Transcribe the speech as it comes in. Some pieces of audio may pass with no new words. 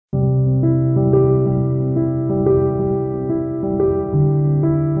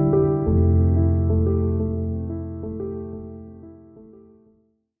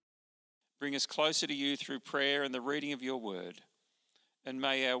bring us closer to you through prayer and the reading of your word. And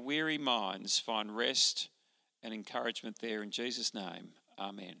may our weary minds find rest and encouragement there in Jesus' name.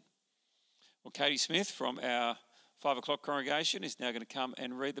 Amen. Well, Katie Smith from our 5 o'clock congregation is now going to come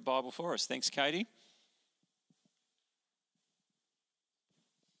and read the Bible for us. Thanks, Katie.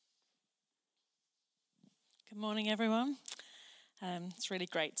 Good morning, everyone. It's really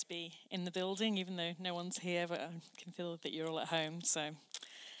great to be in the building, even though no one's here, but I can feel that you're all at home. So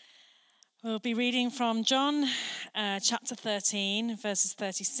we'll be reading from John chapter 13, verses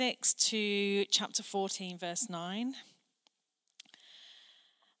 36 to chapter 14, verse 9.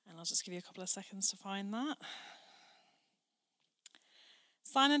 And I'll just give you a couple of seconds to find that.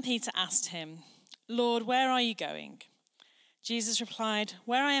 Simon Peter asked him, "Lord, where are you going?" Jesus replied,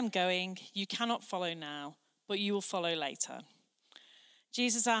 "Where I am going, you cannot follow now, but you will follow later."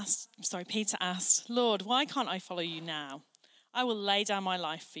 Peter asked, "Lord, why can't I follow you now? I will lay down my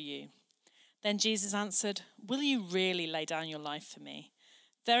life for you." Then Jesus answered, "Will you really lay down your life for me?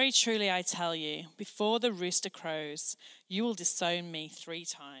 Very truly I tell you, before the rooster crows, you will disown me 3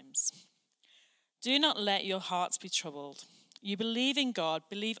 times. Do not let your hearts be troubled. You believe in God,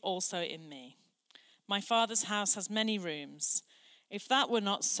 believe also in me. My Father's house has many rooms. If that were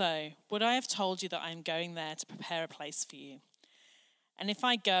not so, would I have told you that I am going there to prepare a place for you? And if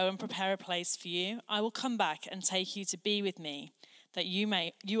I go and prepare a place for you, I will come back and take you to be with me, that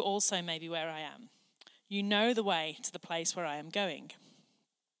you also may be where I am. You know the way to the place where I am going."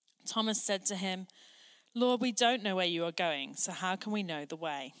 Thomas said to him, "Lord, we don't know where you are going, so how can we know the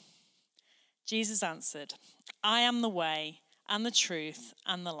way?" Jesus answered, "I am the way and the truth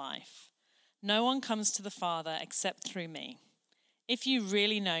and the life. No one comes to the Father except through me. If you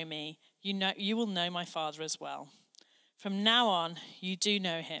really know me, you will know my Father as well. From now on, you do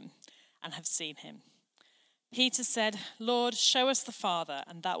know him and have seen him." Peter said, "Lord, show us the Father,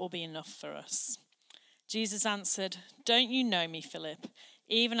 and that will be enough for us." Jesus answered, "Don't you know me, Philip,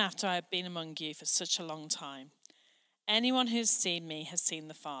 even after I have been among you for such a long time? Anyone who has seen me has seen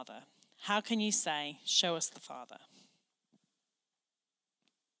the Father. How can you say, 'Show us the Father'?"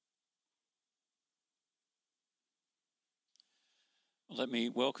 Let me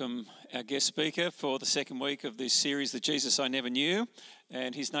welcome our guest speaker for the second week of this series, The Jesus I Never Knew.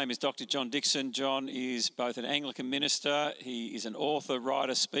 And his name is Dr. John Dixon. John is both an Anglican minister, he is an author,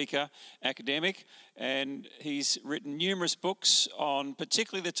 writer, speaker, academic, and he's written numerous books on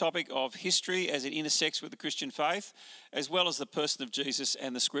particularly the topic of history as it intersects with the Christian faith, as well as the person of Jesus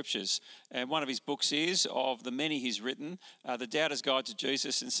and the scriptures. And one of his books is, of the many he's written, The Doubter's Guide to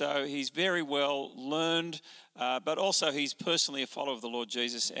Jesus. And so he's very well learned, but also he's personally a follower of the Lord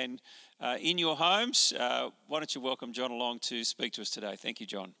Jesus. And in your homes, why don't you welcome John along to speak to us today. Thank you,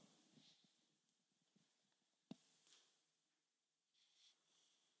 John.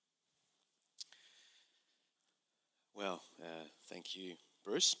 Well, thank you,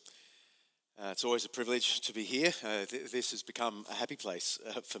 Bruce. It's always a privilege to be here. This has become a happy place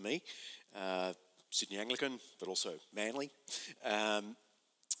for me. Sydney Anglican, but also Manly.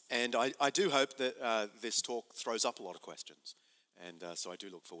 And I do hope that this talk throws up a lot of questions. And so I do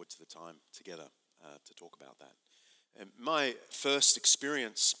look forward to the time together to talk about that. My first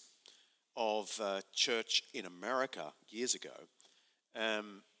experience of church in America years ago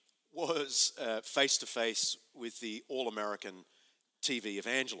was face-to-face with the All-American TV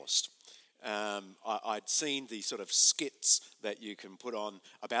evangelist. I'd seen the sort of skits that you can put on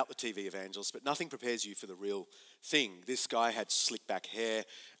about the TV evangelist, but nothing prepares you for the real thing. This guy had slick back hair,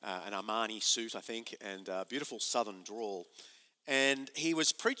 an Armani suit, I think, and a beautiful southern drawl. And he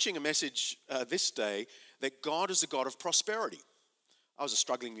was preaching a message this day that God is a God of prosperity. I was a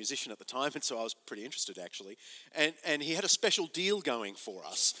struggling musician at the time, and so I was pretty interested, actually. And he had a special deal going for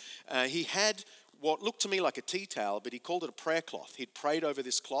us. He had what looked to me like a tea towel, but he called it a prayer cloth. He'd prayed over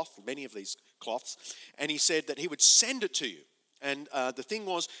this cloth, many of these cloths, and he said that he would send it to you. And the thing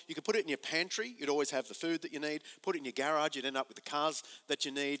was, you could put it in your pantry. You'd always have the food that you need. Put it in your garage. You'd end up with the cars that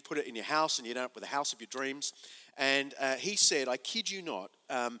you need. Put it in your house, and you'd end up with the house of your dreams. And he said, I kid you not,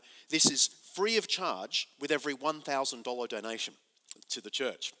 this is free of charge with every $1,000 donation to the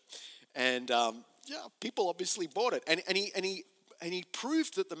church. And people obviously bought it. And he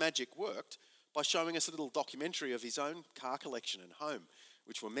proved that the magic worked by showing us a little documentary of his own car collection and home,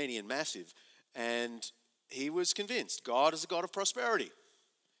 which were many and massive. And he was convinced God is a God of prosperity.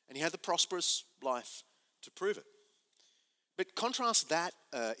 And he had the prosperous life to prove it. But contrast that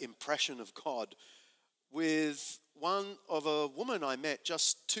impression of God with one of a woman I met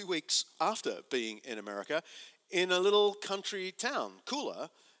just 2 weeks after being in America in a little country town, Coolah,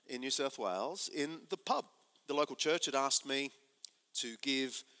 in New South Wales, in the pub. The local church had asked me to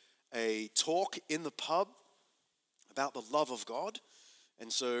give a talk in the pub about the love of God.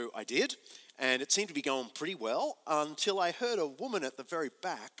 And so I did, and it seemed to be going pretty well until I heard a woman at the very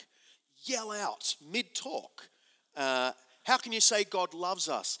back yell out mid-talk, how can you say God loves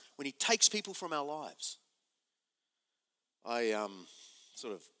us when he takes people from our lives? I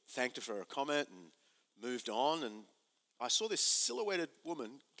sort of thanked her for her comment and moved on, and I saw this silhouetted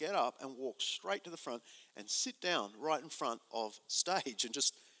woman get up and walk straight to the front and sit down right in front of stage and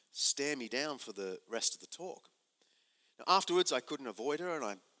just stare me down for the rest of the talk. Now, afterwards, I couldn't avoid her, and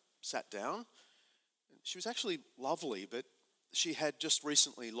I sat down. She was actually lovely, but she had just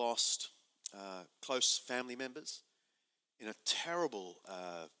recently lost close family members in a terrible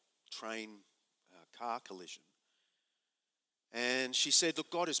train car collision. And she said, look,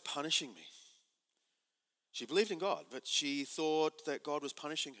 God is punishing me. She believed in God, but she thought that God was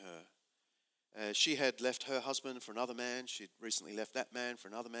punishing her. She had left her husband for another man. She'd recently left that man for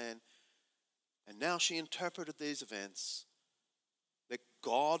another man. And now she interpreted these events that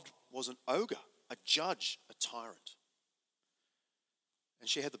God was an ogre, a judge, a tyrant. And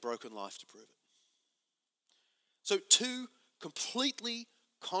she had the broken life to prove it. So two completely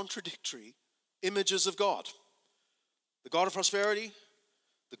contradictory images of God. The God of prosperity,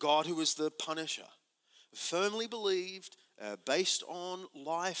 the God who is the punisher. Firmly believed, based on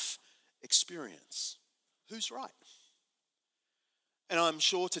life experience. Who's right? And I'm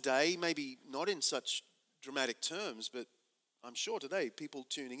sure today, maybe not in such dramatic terms, but I'm sure today people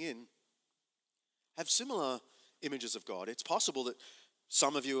tuning in have similar images of God. It's possible that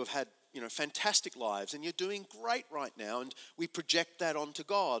some of you have had, fantastic lives and you're doing great right now, and we project that onto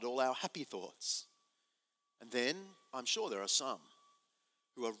God, all our happy thoughts. And then I'm sure there are some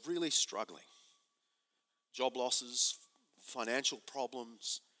who are really struggling. Job losses, financial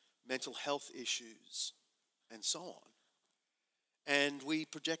problems, mental health issues, and so on. And we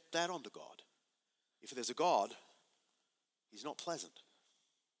project that onto God. If there's a God, he's not pleasant.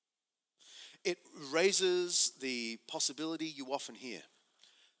 It raises the possibility you often hear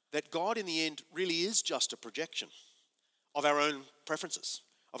that God in the end really is just a projection of our own preferences,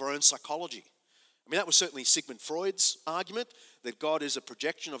 of our own psychology. I mean, that was certainly Sigmund Freud's argument, that God is a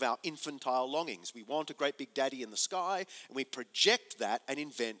projection of our infantile longings. We want a great big daddy in the sky, and we project that and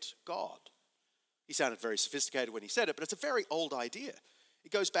invent God. He sounded very sophisticated when he said it, but it's a very old idea.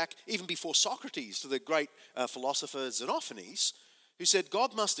 It goes back even before Socrates to the great philosopher Xenophanes, who said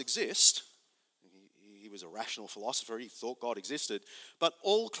God must exist. He was a rational philosopher. He thought God existed. But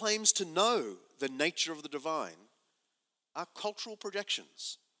all claims to know the nature of the divine are cultural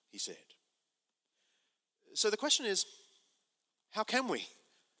projections, he said. So the question is, how can we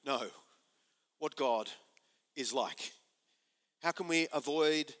know what God is like? How can we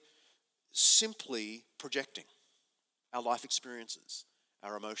avoid simply projecting our life experiences,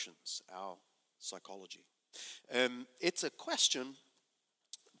 our emotions, our psychology? It's a question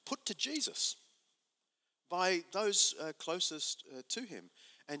put to Jesus by those closest to him.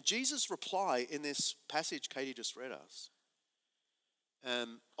 And Jesus' reply in this passage Katie just read us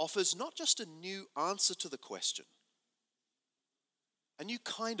offers not just a new answer to the question, a new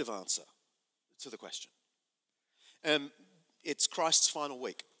kind of answer to the question. It's Christ's final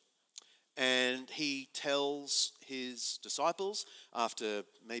week, and he tells his disciples, after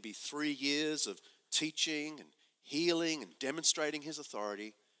maybe 3 years of teaching and healing and demonstrating his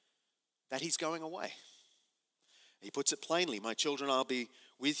authority, that he's going away. He puts it plainly, my children, I'll be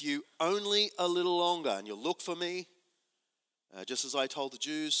with you only a little longer, and you'll look for me. Just as I told the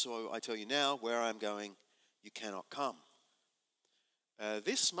Jews, so I tell you now, where I'm going, you cannot come.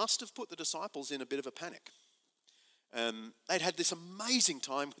 This must have put the disciples in a bit of a panic. They'd had this amazing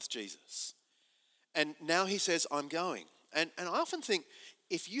time with Jesus. And now he says, I'm going. And I often think,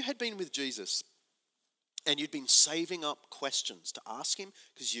 if you had been with Jesus and you'd been saving up questions to ask him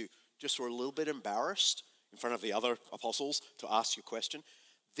because you just were a little bit embarrassed in front of the other apostles to ask your question,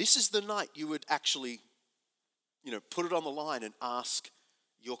 this is the night you would actually put it on the line and ask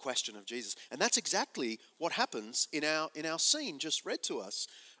your question of Jesus. And that's exactly what happens in our scene just read to us.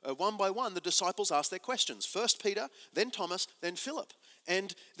 One by one, the disciples ask their questions. First Peter, then Thomas, then Philip.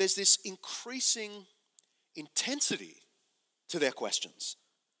 And there's this increasing intensity to their questions.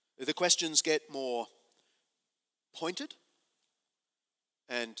 The questions get more pointed,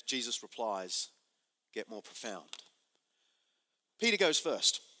 and Jesus' replies get more profound. Peter goes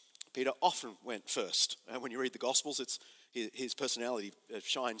first. Peter often went first. And when you read the Gospels, it's his personality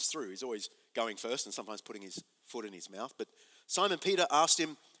shines through. He's always going first and sometimes putting his foot in his mouth. But Simon Peter asked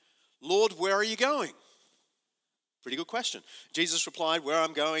him, Lord, where are you going? Pretty good question. Jesus replied, where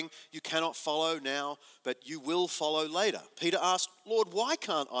I'm going, you cannot follow now, but you will follow later. Peter asked, Lord, why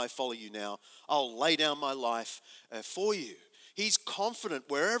can't I follow you now? I'll lay down my life for you. He's confident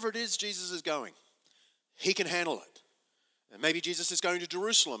wherever it is Jesus is going, he can handle it. And maybe Jesus is going to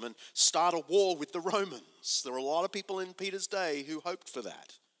Jerusalem and start a war with the Romans. There were a lot of people in Peter's day who hoped for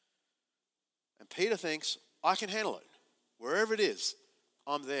that. And Peter thinks, I can handle it. Wherever it is,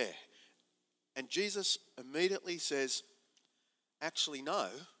 I'm there. And Jesus immediately says, actually, no,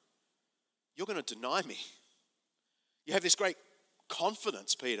 you're going to deny me. You have this great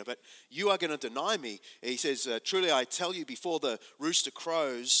confidence, Peter, but you are going to deny me. He says, truly I tell you, before the rooster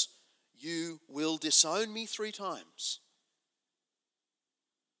crows, you will disown me 3 times.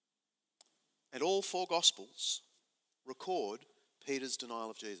 And all 4 Gospels record Peter's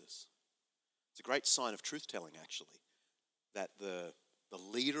denial of Jesus. It's a great sign of truth-telling, actually, that the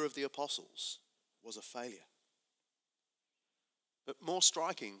leader of the apostles was a failure. But more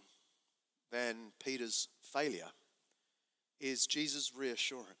striking than Peter's failure is Jesus'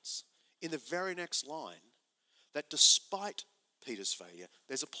 reassurance in the very next line that despite Peter's failure,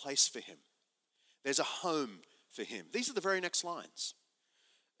 there's a place for him. There's a home for him. These are the very next lines.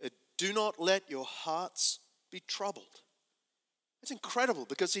 Do not let your hearts be troubled. It's incredible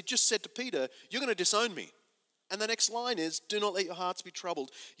because he just said to Peter, you're going to disown me. And the next line is, do not let your hearts be troubled.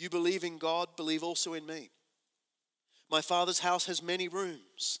 You believe in God, believe also in me. My Father's house has many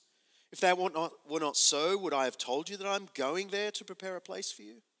rooms. If that were not so, would I have told you that I'm going there to prepare a place for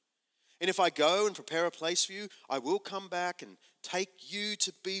you? And if I go and prepare a place for you, I will come back and take you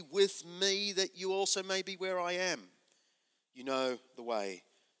to be with me, that you also may be where I am. You know the way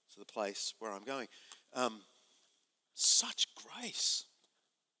to the place where I'm going. Such grace.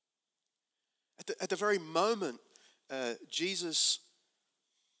 At the very moment Jesus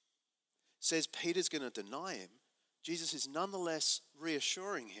says Peter's going to deny him, Jesus is nonetheless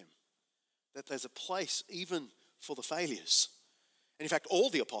reassuring him that there's a place even for the failures. And in fact, all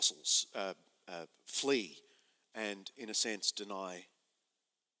the apostles flee and, in a sense, deny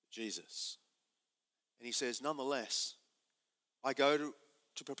Jesus. And he says, nonetheless, I go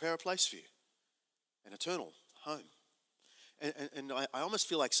to prepare a place for you, an eternal home. And I almost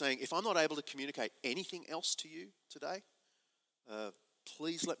feel like saying, if I'm not able to communicate anything else to you today,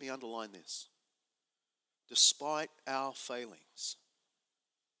 please let me underline this. Despite our failings,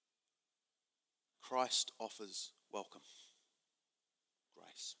 Christ offers welcome,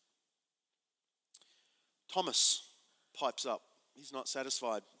 grace. Thomas pipes up. He's not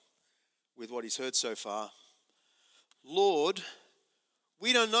satisfied with what he's heard so far. Lord,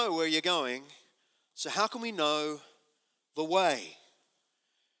 we don't know where you're going, so how can we know the way?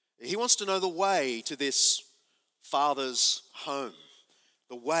 He wants to know the way to this Father's home,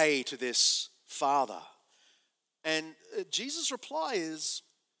 the way to this Father. And Jesus' reply is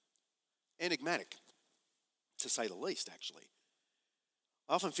enigmatic, to say the least, actually.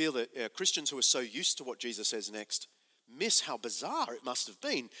 I often feel that Christians who are so used to what Jesus says next miss how bizarre it must have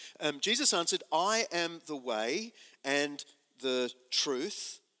been. Jesus answered, I am the way and the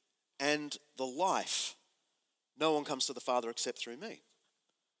truth and the life. No one comes to the Father except through me.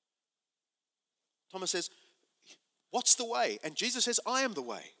 Thomas says, what's the way? And Jesus says, I am the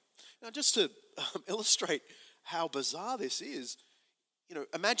way. Now, just to illustrate how bizarre this is,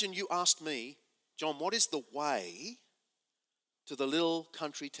 imagine you asked me, John, what is the way to the little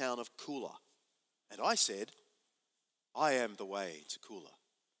country town of Kula? And I said, I am the way to Kula.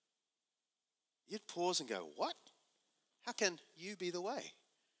 You'd pause and go, what? How can you be the way?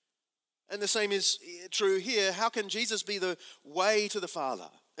 And the same is true here. How can Jesus be the way to the Father?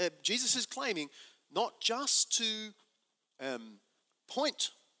 Jesus is claiming not just to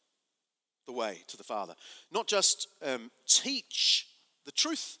point the way to the Father, not just teach the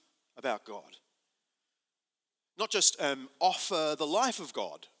truth about God, not just offer the life of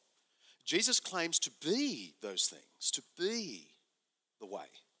God. Jesus claims to be those things, to be the way,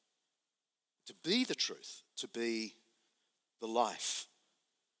 to be the truth, to be the life.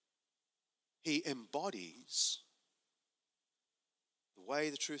 He embodies the way,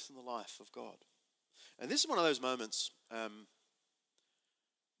 the truth, and the life of God. And this is one of those moments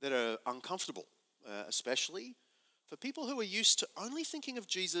that are uncomfortable, especially for people who are used to only thinking of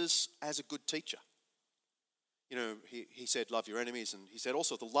Jesus as a good teacher. He said, love your enemies, and he said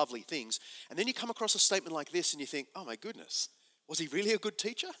also the lovely things. And then you come across a statement like this and you think, oh my goodness, was he really a good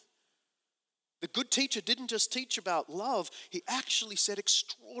teacher? The good teacher didn't just teach about love, he actually said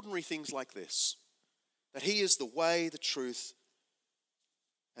extraordinary things like this, that he is the way, the truth,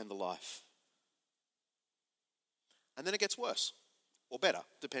 and the life. And then it gets worse, or better,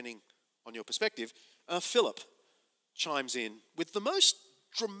 depending on your perspective. Philip chimes in with the most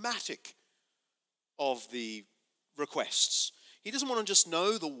dramatic of the requests. He doesn't want to just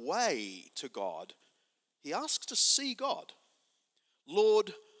know the way to God. He asks to see God.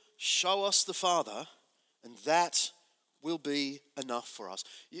 Lord, show us the Father, and that will be enough for us.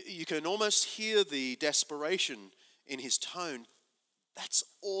 You can almost hear the desperation in his tone. That's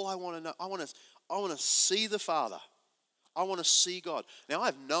all I want to know. I want to see the Father. I want to see God. Now, I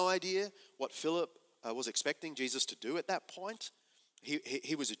have no idea what Philip was expecting Jesus to do at that point.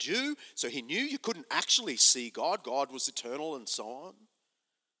 He was a Jew, so he knew you couldn't actually see God. God was eternal and so on.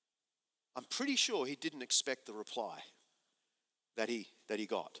 I'm pretty sure he didn't expect the reply that he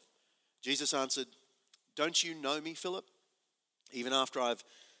got. Jesus answered, "Don't you know me, Philip, even after I've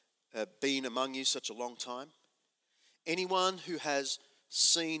been among you such a long time? Anyone who has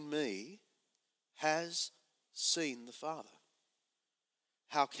seen me has seen the Father.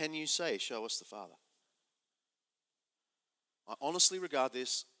 How can you say, 'Show us the Father'?" I honestly regard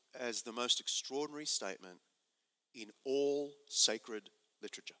this as the most extraordinary statement in all sacred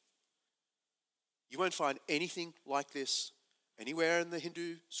literature. You won't find anything like this anywhere in the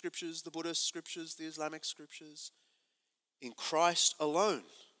Hindu scriptures, the Buddhist scriptures, the Islamic scriptures. In Christ alone,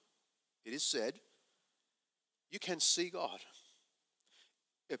 it is said, you can see God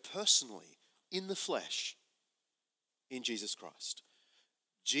personally, in the flesh, in Jesus Christ.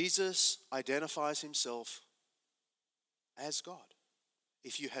 Jesus identifies himself as God.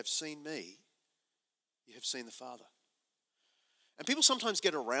 If you have seen me, you have seen the Father. And people sometimes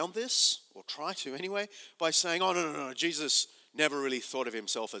get around this, or try to anyway, by saying, oh, no, Jesus never really thought of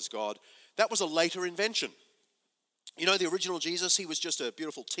himself as God. That was a later invention. You know, the original Jesus, he was just a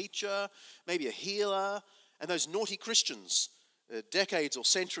beautiful teacher, maybe a healer, and those naughty Christians, decades or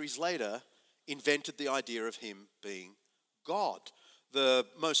centuries later, invented the idea of him being God. The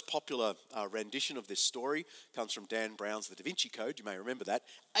most popular rendition of this story comes from Dan Brown's The Da Vinci Code. You may remember that.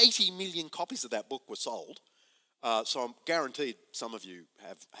 80 million copies of that book were sold. So I'm guaranteed some of you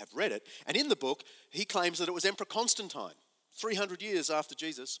have read it. And in the book, he claims that it was Emperor Constantine, 300 years after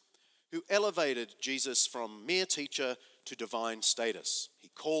Jesus, who elevated Jesus from mere teacher to divine status. He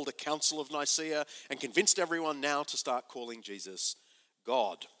called a council of Nicaea and convinced everyone now to start calling Jesus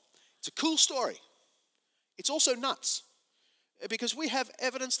God. It's a cool story. It's also nuts, because we have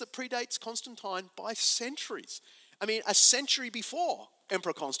evidence that predates Constantine by centuries. I mean, a century before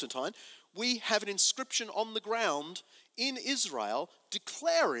Emperor Constantine, we have an inscription on the ground in Israel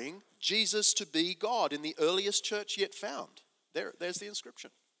declaring Jesus to be God in the earliest church yet found. There's the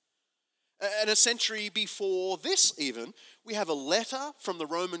inscription. And a century before this even, we have a letter from the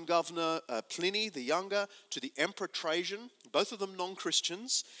Roman governor Pliny the Younger to the Emperor Trajan, both of them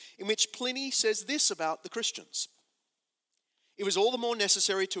non-Christians, in which Pliny says this about the Christians. It was all the more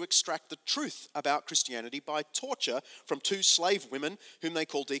necessary to extract the truth about Christianity by torture from 2 slave women whom they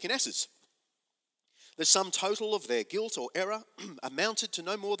called deaconesses. The sum total of their guilt or error amounted to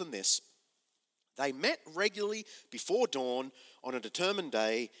no more than this. They met regularly before dawn on a determined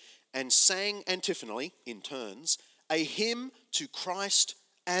day and sang antiphonally, in turns, a hymn to Christ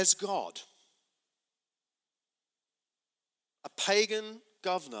as God. A pagan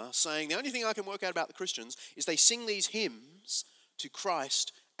governor saying, the only thing I can work out about the Christians is they sing these hymns to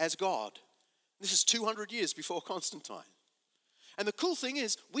Christ as God. This is 200 years before Constantine. And the cool thing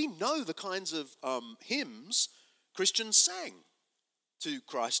is, we know the kinds of hymns Christians sang to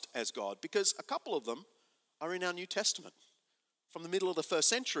Christ as God, because a couple of them are in our New Testament. From the middle of the 1st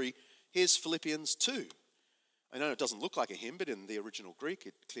century, here's Philippians 2. I know it doesn't look like a hymn, but in the original Greek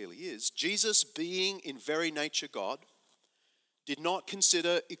it clearly is. Jesus, being in very nature God, did not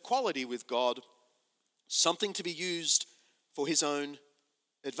consider equality with God something to be used for his own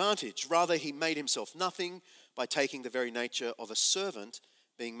advantage. Rather, he made himself nothing by taking the very nature of a servant,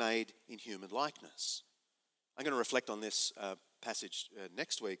 being made in human likeness. I'm going to reflect on this passage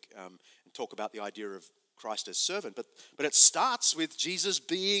next week and talk about the idea of Christ as servant, but it starts with Jesus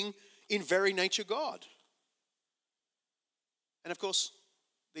being in very nature God. And of course,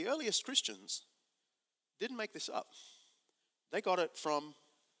 the earliest Christians didn't make this up. They got it from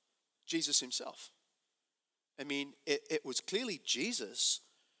Jesus himself. I mean, it was clearly Jesus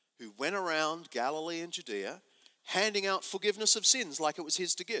who went around Galilee and Judea handing out forgiveness of sins like it was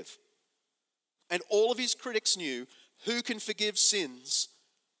his to give. And all of his critics knew, who can forgive sins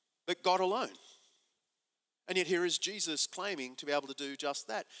but God alone? And yet here is Jesus claiming to be able to do just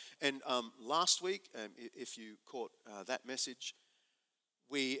that. And last week, if you caught that message,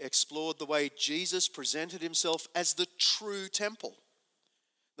 we explored the way Jesus presented himself as the true temple.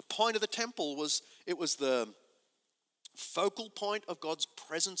 The point of the temple was, it was the focal point of God's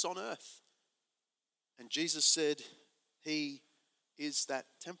presence on earth. And Jesus said, He is that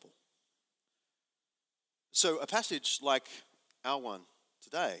temple. So a passage like our one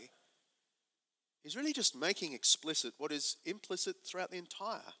today is really just making explicit what is implicit throughout the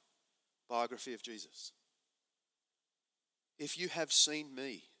entire biography of Jesus. If you have seen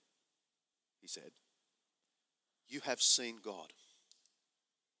me, he said, you have seen God.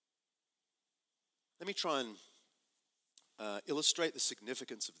 Let me try and illustrate the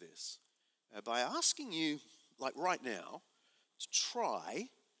significance of this by asking you, like right now, to try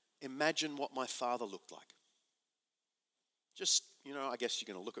imagine what my father looked like. Just, I guess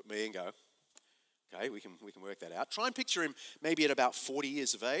you're going to look at me and go, okay, we can work that out. Try and picture him maybe at about 40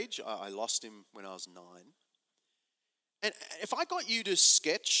 years of age. I lost him when I was 9. And if I got you to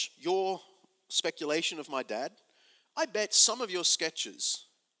sketch your speculation of my dad, I bet some of your sketches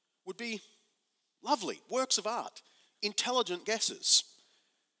would be lovely, works of art, intelligent guesses.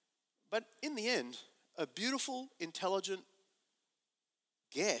 But in the end, a beautiful, intelligent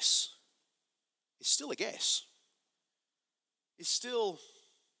guess is still a guess. It's still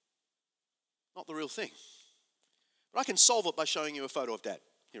not the real thing. But I can solve it by showing you a photo of Dad.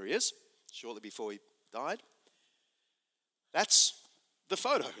 Here he is, shortly before he died. That's the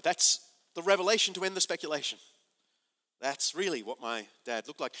photo. That's the revelation to end the speculation. That's really what my dad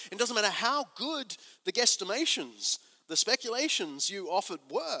looked like. It doesn't matter how good the guesstimations, the speculations you offered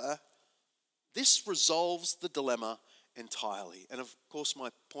were, this resolves the dilemma entirely. And of course, my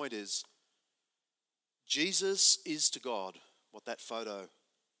point is, Jesus is to God what that photo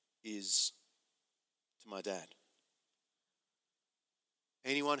is to my dad.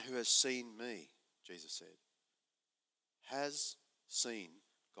 Anyone who has seen me, Jesus said, has seen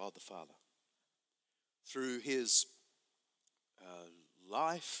God the Father. Through his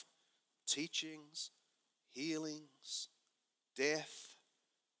life, teachings, healings, death,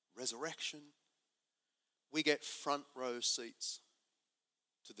 resurrection, we get front row seats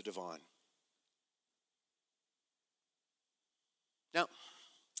to the divine. Now,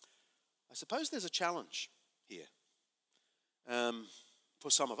 I suppose there's a challenge here, for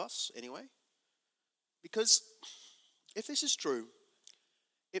some of us anyway, because if this is true,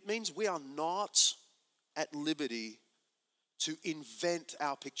 it means we are not at liberty to invent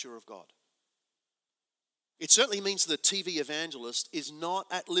our picture of God. It certainly means the TV evangelist is not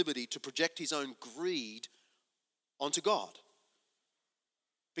at liberty to project his own greed onto God.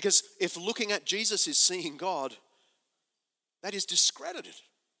 Because if looking at Jesus is seeing God, that is discredited.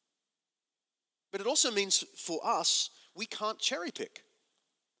 But it also means for us, we can't cherry pick.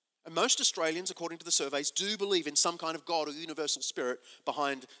 And most Australians, according to the surveys, do believe in some kind of God or universal spirit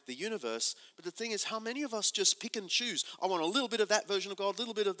behind the universe. But the thing is, how many of us just pick and choose? I want a little bit of that version of God, a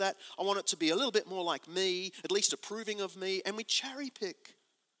little bit of that. I want it to be a little bit more like me, at least approving of me, and we cherry pick.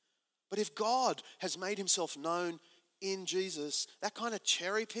 But if God has made himself known in Jesus, that kind of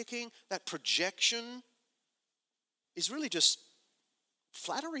cherry picking, that projection, is really just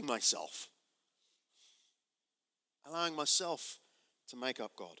flattering myself, allowing myself to make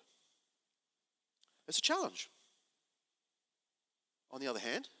up God. It's a challenge. On the other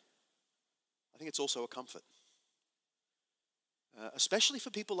hand, I think it's also a comfort. Especially for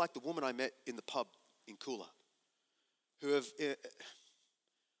people like the woman I met in the pub in Kula, who have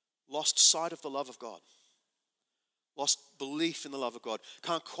lost sight of the love of God, lost belief in the love of God,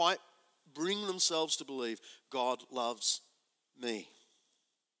 can't quite bring themselves to believe God loves me.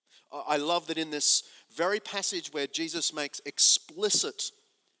 I love that in this very passage where Jesus makes explicit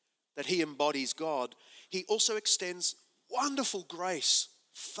that he embodies God, he also extends wonderful grace,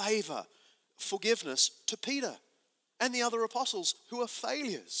 favor, forgiveness to Peter and the other apostles who are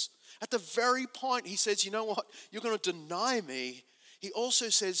failures. At the very point he says, you know what, you're going to deny me. He also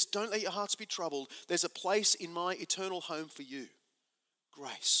says, don't let your hearts be troubled. There's a place in my eternal home for you.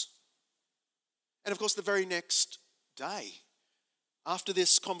 Grace. And of course, the very next day, after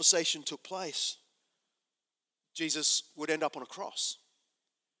this conversation took place, Jesus would end up on a cross,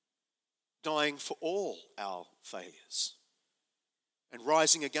 dying for all our failures and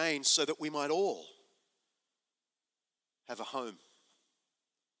rising again so that we might all have a home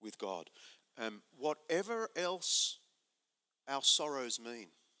with God. Whatever else our sorrows mean,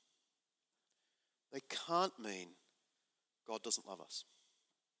 they can't mean God doesn't love us.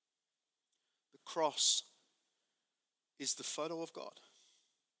 The cross is the photo of God.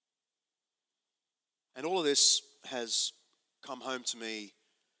 And all of this has come home to me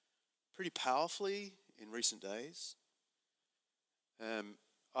pretty powerfully in recent days.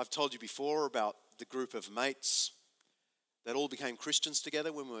 I've told you before about the group of mates that all became Christians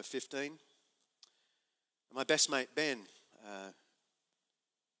together when we were 15. And my best mate, Ben,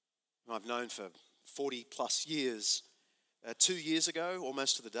 who I've known for 40 plus years, 2 years ago,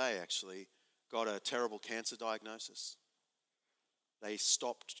 almost to the day actually, got a terrible cancer diagnosis. They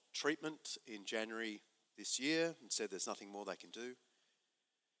stopped treatment in January this year and said there's nothing more they can do.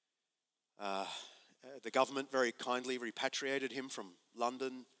 The government very kindly repatriated him from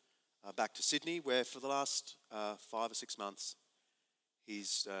London back to Sydney, where for the last 5 or 6 months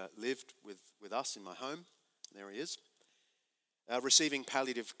he's lived with us in my home. There he is, receiving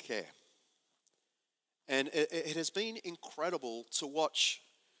palliative care. And it has been incredible to watch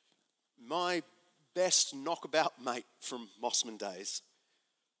my best knockabout mate from Mossman days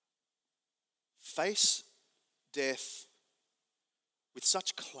face death with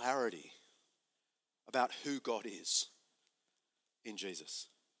such clarity about who God is in Jesus,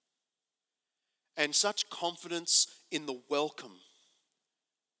 and such confidence in the welcome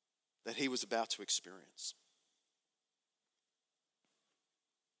that he was about to experience.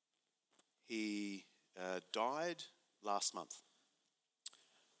 He died last month,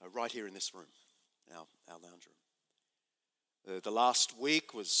 right here in this room, our lounge room. The last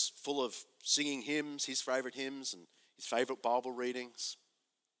week was full of singing hymns, his favourite hymns, and his favourite Bible readings,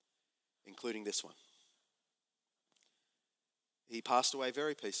 including this one. He passed away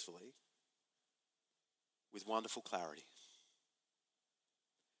very peacefully, with wonderful clarity.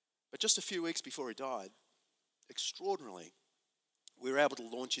 But just a few weeks before he died, extraordinarily, we were able to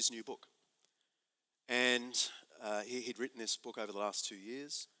launch his new book. And he'd written this book over the last 2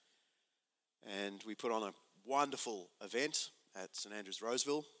 years. And we put on a wonderful event at St Andrews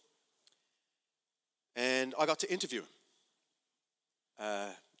Roseville. And I got to interview him.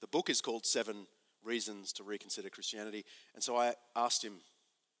 The book is called 7 Reasons to Reconsider Christianity. And so I asked him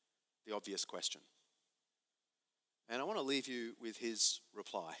the obvious question. And I want to leave you with his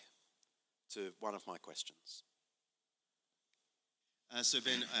reply to one of my questions. So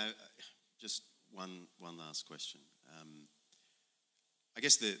Ben, just one last question. I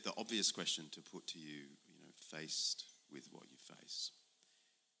guess the obvious question to put to you, faced with what you face,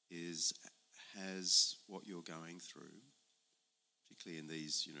 is: has what you're going through, particularly in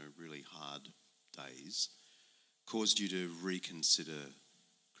these really hard days, caused you to reconsider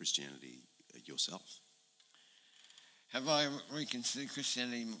Christianity yourself? Have I reconsidered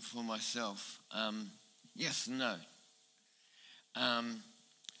Christianity for myself? Yes and no.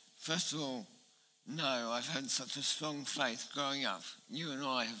 First of all, no, I've had such a strong faith growing up. You and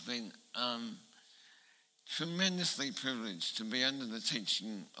I have been tremendously privileged to be under the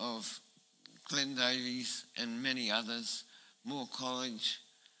teaching of Glenn Davies and many others, Moore College,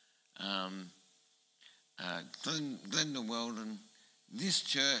 Glenda Weldon, this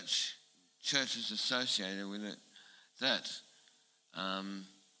church, churches associated with it, that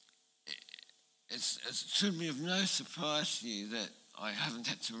it should be of no surprise to you that I haven't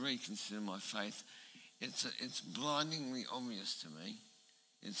had to reconsider my faith. It's blindingly obvious to me.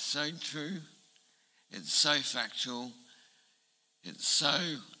 It's so true. It's so factual. It's so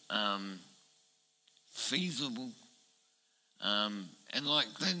feasible. And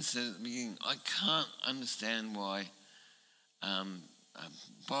like Glenn said at the beginning, I can't understand why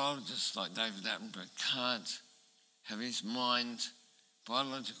biologists like David Attenborough can't have his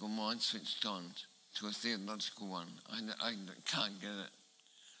biological mind switched on to a theological one. I can't get it.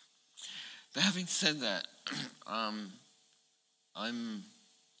 But having said that,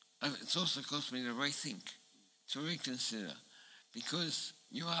 it's also caused me to rethink, to reconsider, because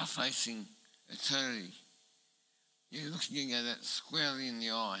you are facing eternity. You're looking at it squarely in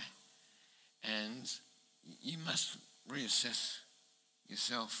the eye, and you must reassess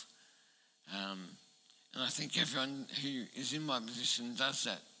yourself. And I think everyone who is in my position does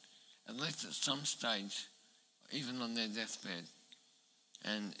that, at least at some stage, even on their deathbed.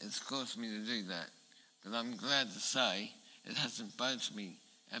 And it's caused me to do that. But I'm glad to say it hasn't budged me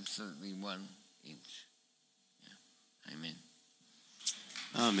absolutely 1 inch. Yeah. Amen.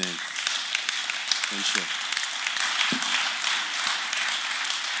 Amen. Thank you.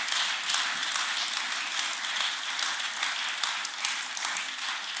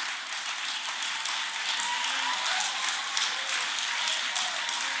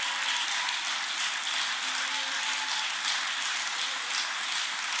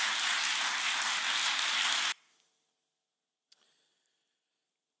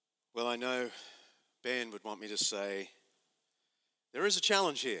 Well, I know Ben would want me to say, there is a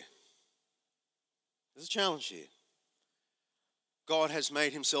challenge here. There's a challenge here. God has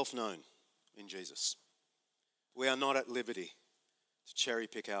made himself known in Jesus. We are not at liberty to cherry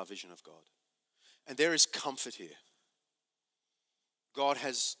pick our vision of God. And there is comfort here. God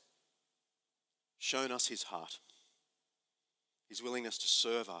has shown us his heart, his willingness to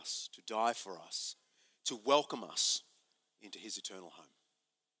serve us, to die for us, to welcome us into his eternal home.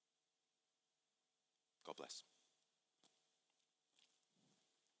 God bless.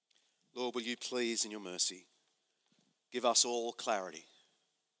 Lord, will you please, in your mercy, give us all clarity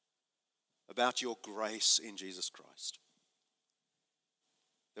about your grace in Jesus Christ,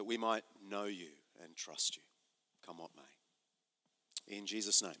 that we might know you and trust you, come what may. In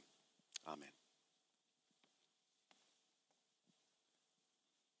Jesus' name, amen.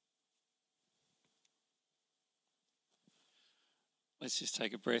 Let's just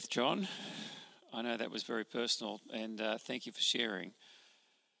take a breath, John. I know that was very personal, and thank you for sharing.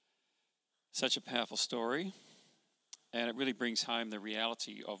 Such a powerful story, and it really brings home the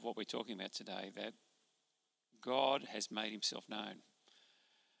reality of what we're talking about today, that God has made himself known.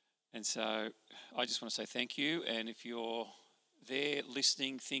 And so I just want to say thank you, and if you're there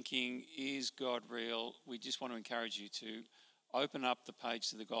listening, thinking, is God real? We just want to encourage you to open up the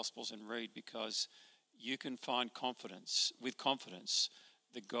pages of the Gospels and read, because you can find confidence,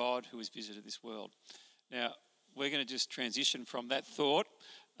 the God who has visited this world. Now, we're going to just transition from that thought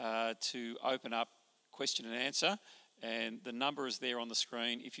to open up question and answer, and the number is there on the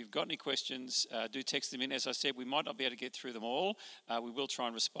screen. If you've got any questions, do text them in. As I said, we might not be able to get through them all. We will try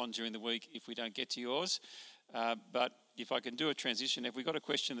and respond during the week if we don't get to yours. But if I can do a transition, if we've got a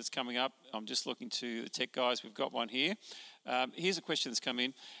question that's coming up, I'm just looking to the tech guys. We've got one here. Here's a question that's come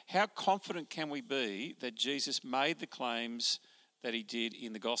in. How confident can we be that Jesus made the claims that he did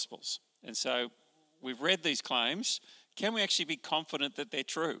in the Gospels? And so we've read these claims. Can we actually be confident that they're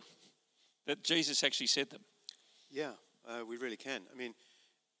true, that Jesus actually said them? Yeah, we really can. I mean,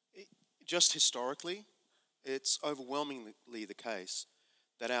 just historically, it's overwhelmingly the case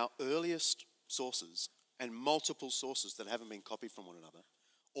that our earliest sources and multiple sources that haven't been copied from one another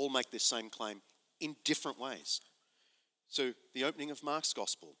all make this same claim in different ways. So the opening of Mark's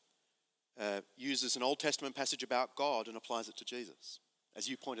Gospel uses an Old Testament passage about God and applies it to Jesus, as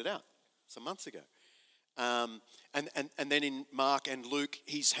you pointed out some months ago. And then in Mark and Luke,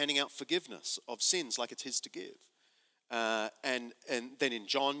 he's handing out forgiveness of sins like it's his to give. And then in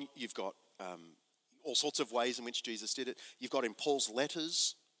John, you've got all sorts of ways in which Jesus did it. You've got in Paul's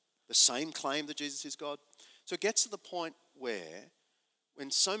letters the same claim that Jesus is God. So it gets to the point where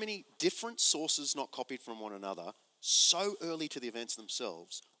when so many different sources not copied from one another, so early to the events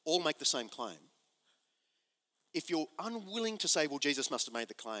themselves, all make the same claim. If you're unwilling to say, well, Jesus must have made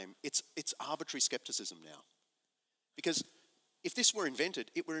the claim, it's arbitrary skepticism now. Because if this were invented,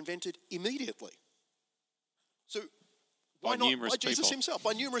 it were invented immediately. So why not by Jesus himself,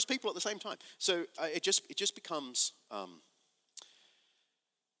 by numerous people at the same time? So it just becomes,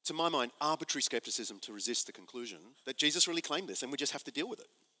 to my mind, arbitrary skepticism to resist the conclusion that Jesus really claimed this, and we just have to deal with it.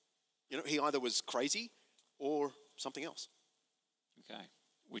 You know, he either was crazy or something else. Okay,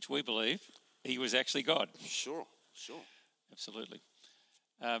 which we believe he was actually God. Sure. Absolutely.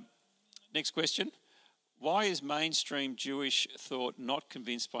 Next question. Why is mainstream Jewish thought not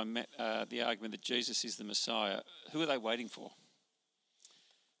convinced by the argument that Jesus is the Messiah? Who are they waiting for?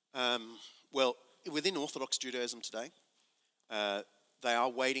 Well, within Orthodox Judaism today, they are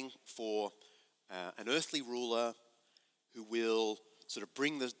waiting for an earthly ruler who will sort of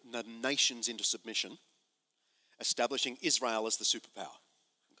bring the nations into submission, establishing Israel as the superpower.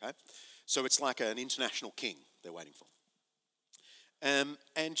 Okay? So it's like an international king they're waiting for.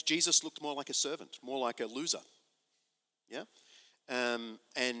 And Jesus looked more like a servant, more like a loser. Yeah?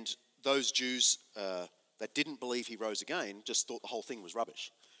 And those Jews that didn't believe he rose again just thought the whole thing was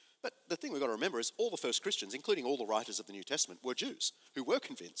rubbish. But the thing we've got to remember is all the first Christians, including all the writers of the New Testament, were Jews who were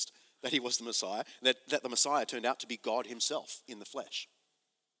convinced that he was the Messiah, that the Messiah turned out to be God himself in the flesh.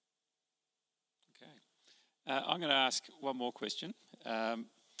 Okay. I'm going to ask one more question.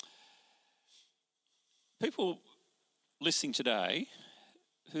 People listening today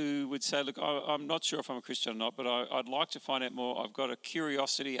who would say, look, I'm not sure if I'm a Christian or not, but I'd like to find out more. I've got a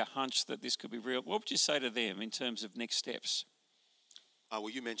curiosity, a hunch that this could be real. What would you say to them in terms of next steps?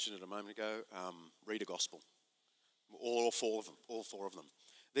 Well, you mentioned it a moment ago. Read a gospel. All four of them.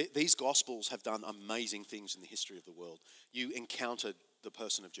 These gospels have done amazing things in the history of the world. You encountered the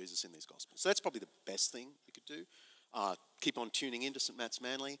person of Jesus in these gospels. So that's probably the best thing you could do. Keep on tuning in to St. Matt's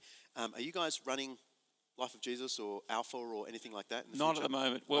Manly. Are you guys running Life of Jesus or Alpha or anything like that in the future? Not at the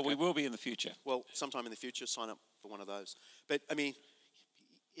moment. Well, okay. We will be in the future. Well, sometime in the future, sign up for one of those. But, I mean,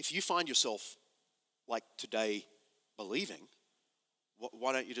 if you find yourself, like today, believing,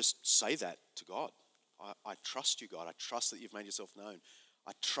 why don't you just say that to God? I trust you, God. I trust that you've made yourself known.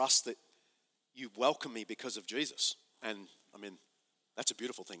 I trust that you welcome me because of Jesus. And, I mean, that's a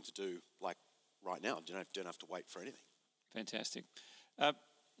beautiful thing to do, like, right now. You don't have to wait for anything. Fantastic.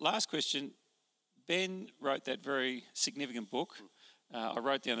 Last question. Ben wrote that very significant book. I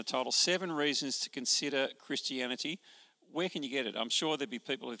wrote down the title, 7 Reasons to Consider Christianity. Where can you get it? I'm sure there'd be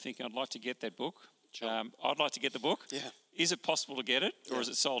people who think, I'd like to get that book. Sure. I'd like to get the book. Yeah. Is it possible to get it, or is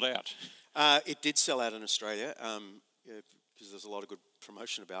it sold out? It did sell out in Australia because there's a lot of good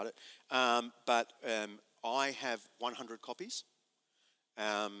promotion about it. But I have 100 copies.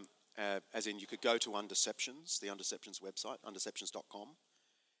 As in, you could go to Undeceptions, the Undeceptions website, undeceptions.com,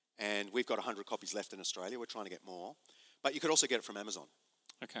 and we've got 100 copies left in Australia. We're trying to get more. But you could also get it from Amazon.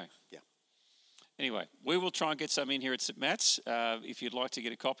 Okay. Yeah. Anyway, we will try and get some in here at St. Matt's. If you'd like to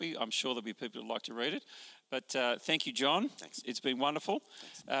get a copy, I'm sure there'll be people who'd like to read it. But thank you, John. Thanks. It's been wonderful.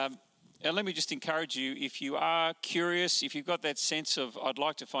 And let me just encourage you, if you are curious, if you've got that sense of, I'd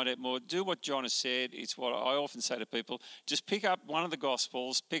like to find out more, do what John has said. It's what I often say to people. Just pick up one of the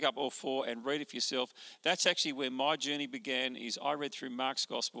Gospels, pick up all 4 and read it for yourself. That's actually where my journey began, is I read through Mark's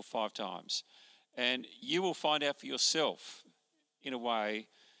Gospel 5 times. And you will find out for yourself, in a way,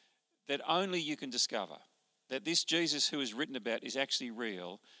 that only you can discover, that this Jesus who is written about is actually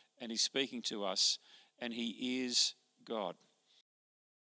real, and he's speaking to us, and he is God.